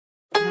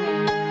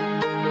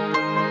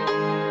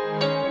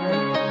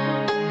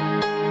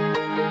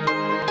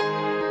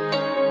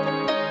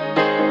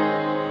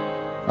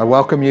I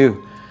welcome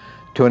you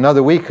to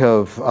another week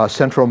of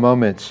Central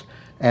Moments,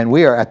 and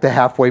we are at the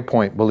halfway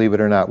point, believe it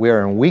or not. We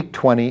are in week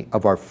 20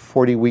 of our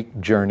 40-week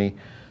journey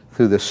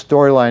through the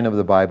storyline of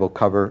the Bible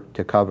cover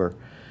to cover.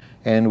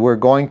 And we're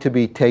going to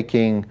be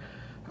taking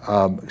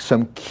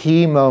some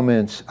key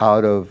moments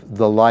out of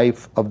the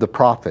life of the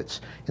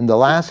prophets. In the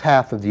last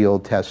half of the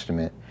Old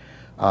Testament,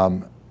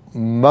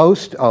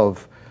 most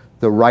of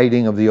the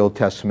writing of the Old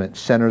Testament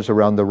centers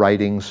around the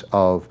writings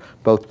of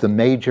both the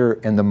major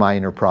and the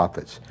minor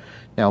prophets.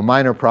 Now,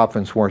 minor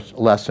prophets weren't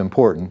less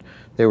important.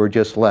 They were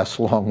just less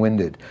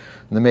long-winded.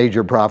 The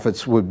major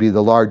prophets would be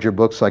the larger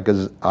books like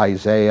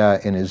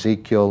Isaiah and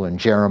Ezekiel and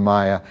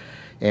Jeremiah,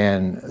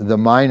 and the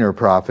minor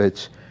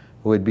prophets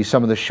would be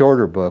some of the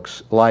shorter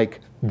books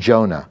like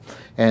Jonah.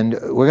 And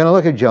we're going to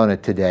look at Jonah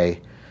today,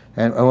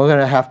 and we're going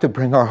to have to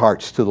bring our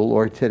hearts to the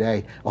Lord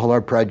today. All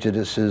our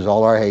prejudices,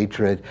 all our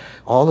hatred,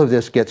 all of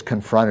this gets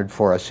confronted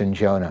for us in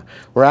Jonah.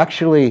 We're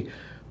actually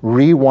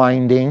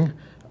rewinding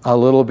a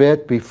little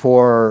bit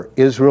before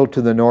Israel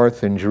to the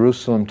north and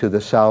Jerusalem to the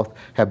south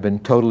have been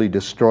totally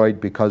destroyed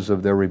because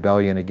of their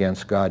rebellion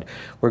against God.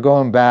 We're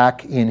going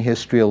back in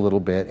history a little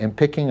bit and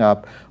picking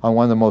up on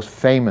one of the most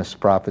famous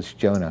prophets,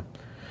 Jonah.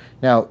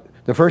 Now,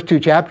 the first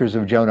two chapters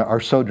of Jonah are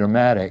so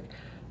dramatic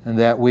and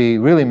that we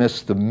really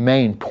miss the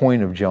main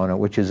point of Jonah,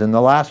 which is in the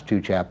last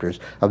two chapters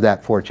of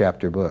that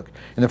four-chapter book.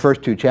 In the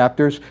first two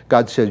chapters,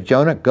 God says,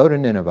 Jonah, go to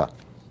Nineveh,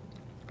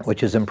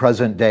 which is in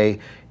present day,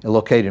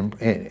 located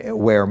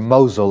where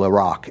Mosul,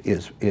 Iraq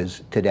is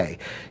today.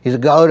 He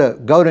said, go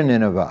to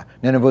Nineveh.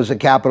 Nineveh was the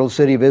capital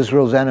city of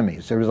Israel's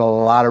enemies. There was a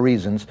lot of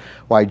reasons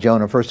why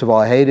Jonah, first of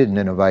all, hated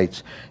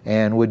Ninevites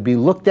and would be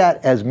looked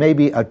at as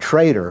maybe a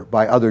traitor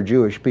by other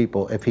Jewish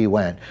people if he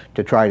went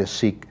to try to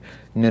seek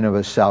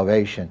Nineveh's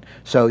salvation.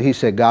 So he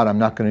said, God, I'm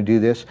not going to do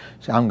this.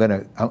 So I'm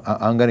going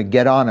to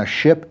get on a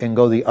ship and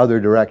go the other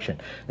direction.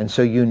 And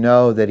so you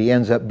know that he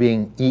ends up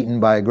being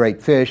eaten by a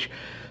great fish,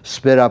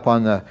 spit up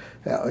on the,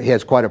 he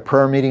has quite a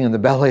prayer meeting in the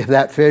belly of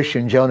that fish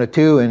in Jonah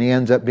 2, and he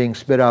ends up being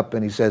spit up,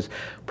 and he says,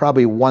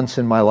 probably once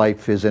in my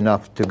life is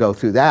enough to go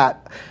through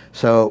that,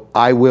 so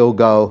I will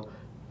go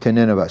to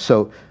Nineveh.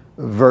 So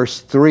verse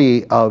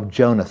 3 of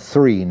Jonah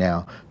 3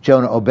 now.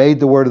 Jonah obeyed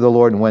the word of the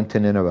Lord and went to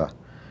Nineveh.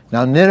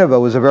 Now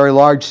Nineveh was a very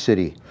large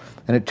city,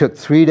 and it took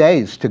 3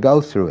 days to go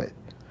through it.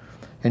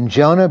 And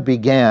Jonah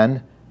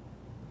began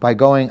by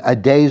going a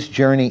day's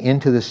journey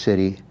into the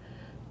city,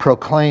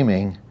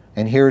 proclaiming,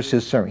 and here's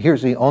his sermon.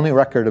 Here's the only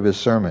record of his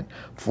sermon.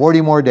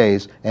 40 more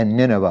days and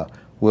Nineveh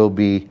will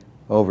be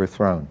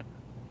overthrown.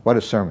 What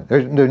a sermon.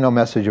 There's no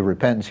message of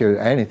repentance here or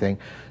anything.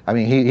 I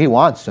mean, he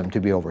wants them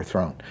to be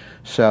overthrown.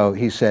 So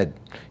he said,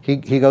 he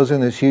goes in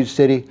this huge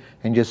city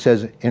and just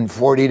says, in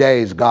 40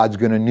 days, God's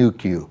going to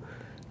nuke you.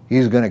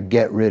 He's going to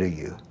get rid of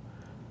you.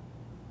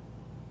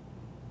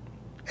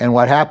 And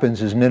what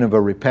happens is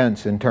Nineveh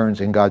repents and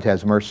turns, and God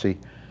has mercy,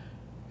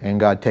 and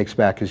God takes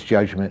back his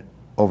judgment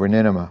over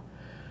Nineveh.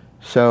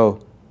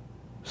 So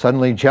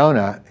suddenly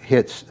Jonah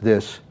hits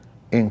this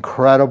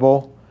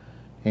incredible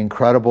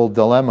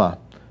dilemma.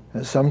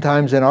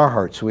 Sometimes in our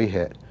hearts we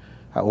hit.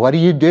 What do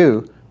you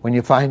do when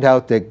you find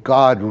out that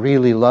God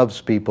really loves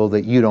people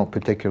that you don't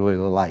particularly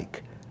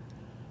like?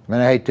 I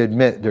mean, I hate to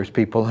admit there's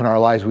people in our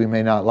lives we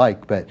may not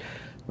like, but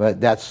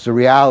that's the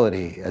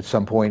reality at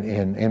some point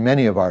in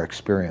many of our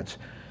experience.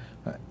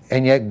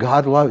 And yet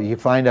God loves, you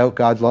find out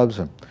God loves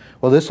them.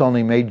 Well, this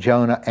only made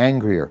Jonah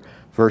angrier.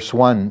 Verse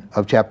 1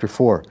 of chapter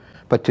 4.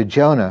 But to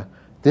Jonah,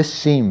 this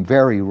seemed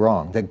very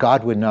wrong, that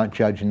God would not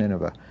judge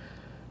Nineveh.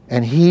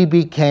 And he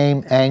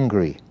became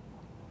angry.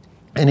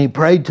 And he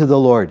prayed to the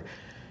Lord,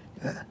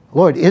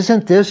 Lord,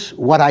 isn't this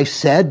what I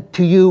said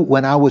to you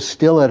when I was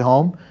still at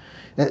home?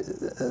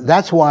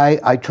 That's why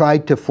I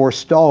tried to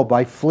forestall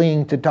by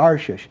fleeing to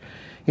Tarshish.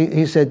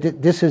 He said,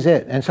 this is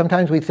it. And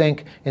sometimes we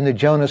think in the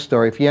Jonah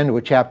story, if you end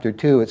with chapter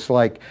 2, it's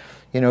like,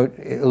 you know,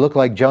 it looked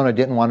like Jonah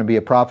didn't want to be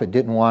a prophet,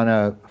 didn't want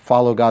to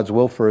follow God's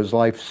will for his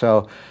life,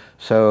 so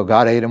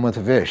God ate him with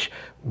a fish.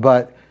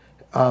 But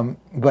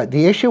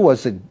the issue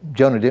was that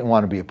Jonah didn't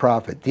want to be a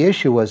prophet. The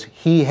issue was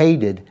he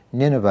hated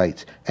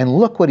Ninevites. And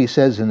look what he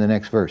says in the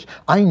next verse.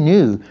 I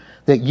knew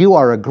that you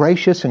are a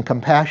gracious and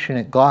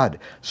compassionate God,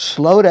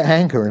 slow to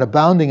anger and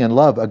abounding in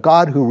love, a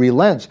God who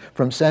relents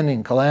from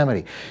sending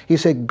calamity. He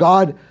said,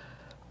 God,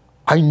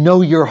 I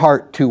know your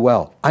heart too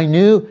well. I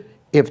knew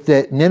if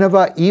that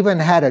Nineveh even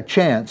had a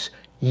chance,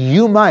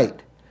 you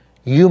might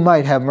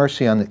have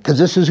mercy on it, because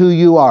this is who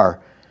you are.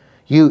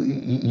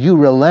 You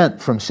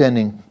relent from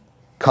sending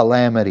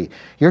calamity.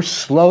 You're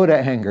slow to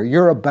anger.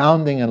 You're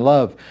abounding in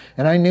love.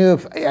 And I knew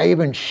if I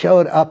even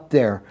showed up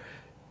there,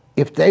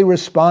 if they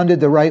responded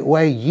the right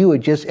way, you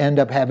would just end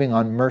up having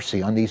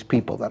mercy on these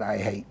people that I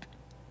hate.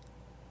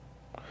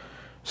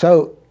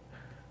 So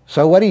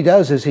what he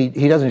does is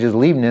he doesn't just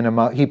leave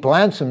Nineveh. He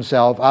plants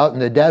himself out in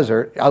the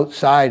desert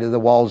outside of the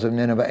walls of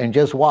Nineveh and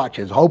just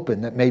watches,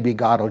 hoping that maybe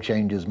God will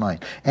change his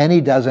mind. And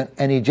he doesn't,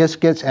 and he just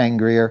gets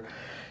angrier.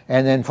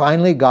 And then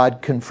finally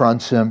God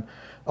confronts him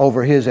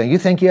over his anger. You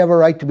think you have a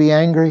right to be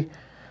angry?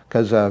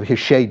 Because his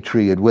shade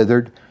tree had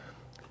withered.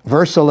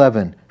 Verse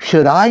 11,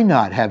 should I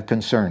not have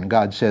concern,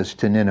 God says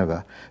to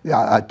Nineveh,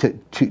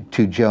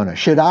 to Jonah,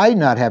 should I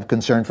not have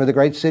concern for the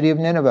great city of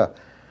Nineveh,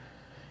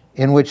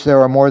 in which there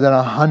are more than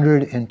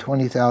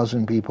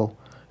 120,000 people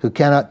who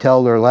cannot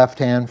tell their left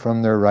hand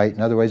from their right?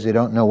 In other words, they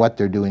don't know what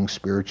they're doing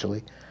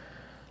spiritually.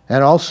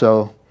 And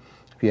also,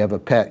 if you have a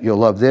pet, you'll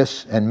love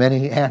this, and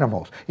many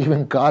animals.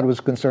 Even God was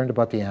concerned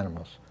about the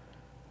animals.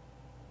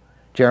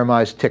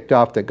 Jeremiah's ticked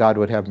off that God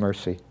would have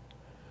mercy.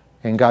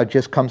 And God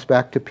just comes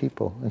back to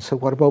people and says,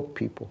 what about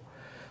people?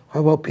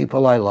 What about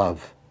people I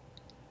love?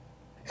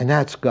 And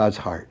that's God's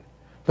heart.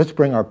 Let's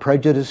bring our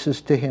prejudices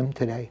to him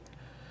today.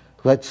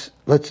 Let's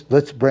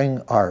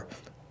bring our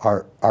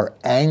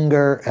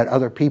anger at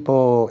other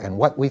people and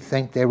what we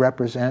think they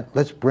represent.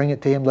 Let's bring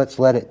it to him. Let's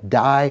let it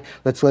die.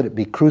 Let's let it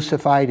be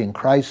crucified in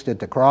Christ at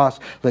the cross.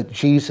 Let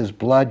Jesus'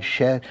 blood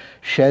shed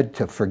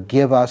to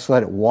forgive us.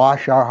 Let it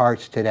wash our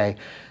hearts today.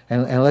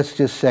 And let's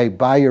just say,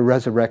 by your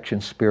resurrection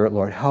spirit,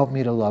 Lord, help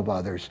me to love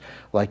others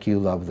like you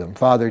love them.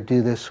 Father,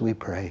 do this, we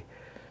pray.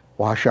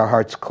 Wash our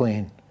hearts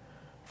clean.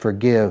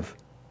 Forgive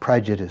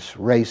prejudice,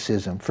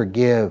 racism.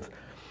 Forgive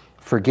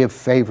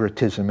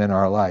favoritism in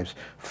our lives.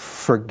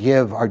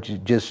 Forgive our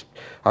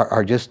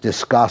just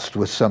disgust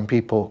with some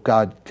people,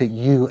 God, that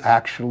you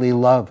actually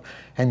love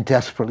and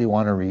desperately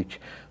want to reach.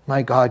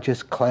 My God,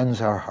 just cleanse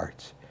our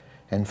hearts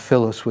and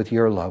fill us with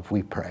your love,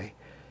 we pray.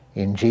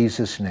 In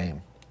Jesus'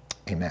 name,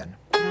 amen.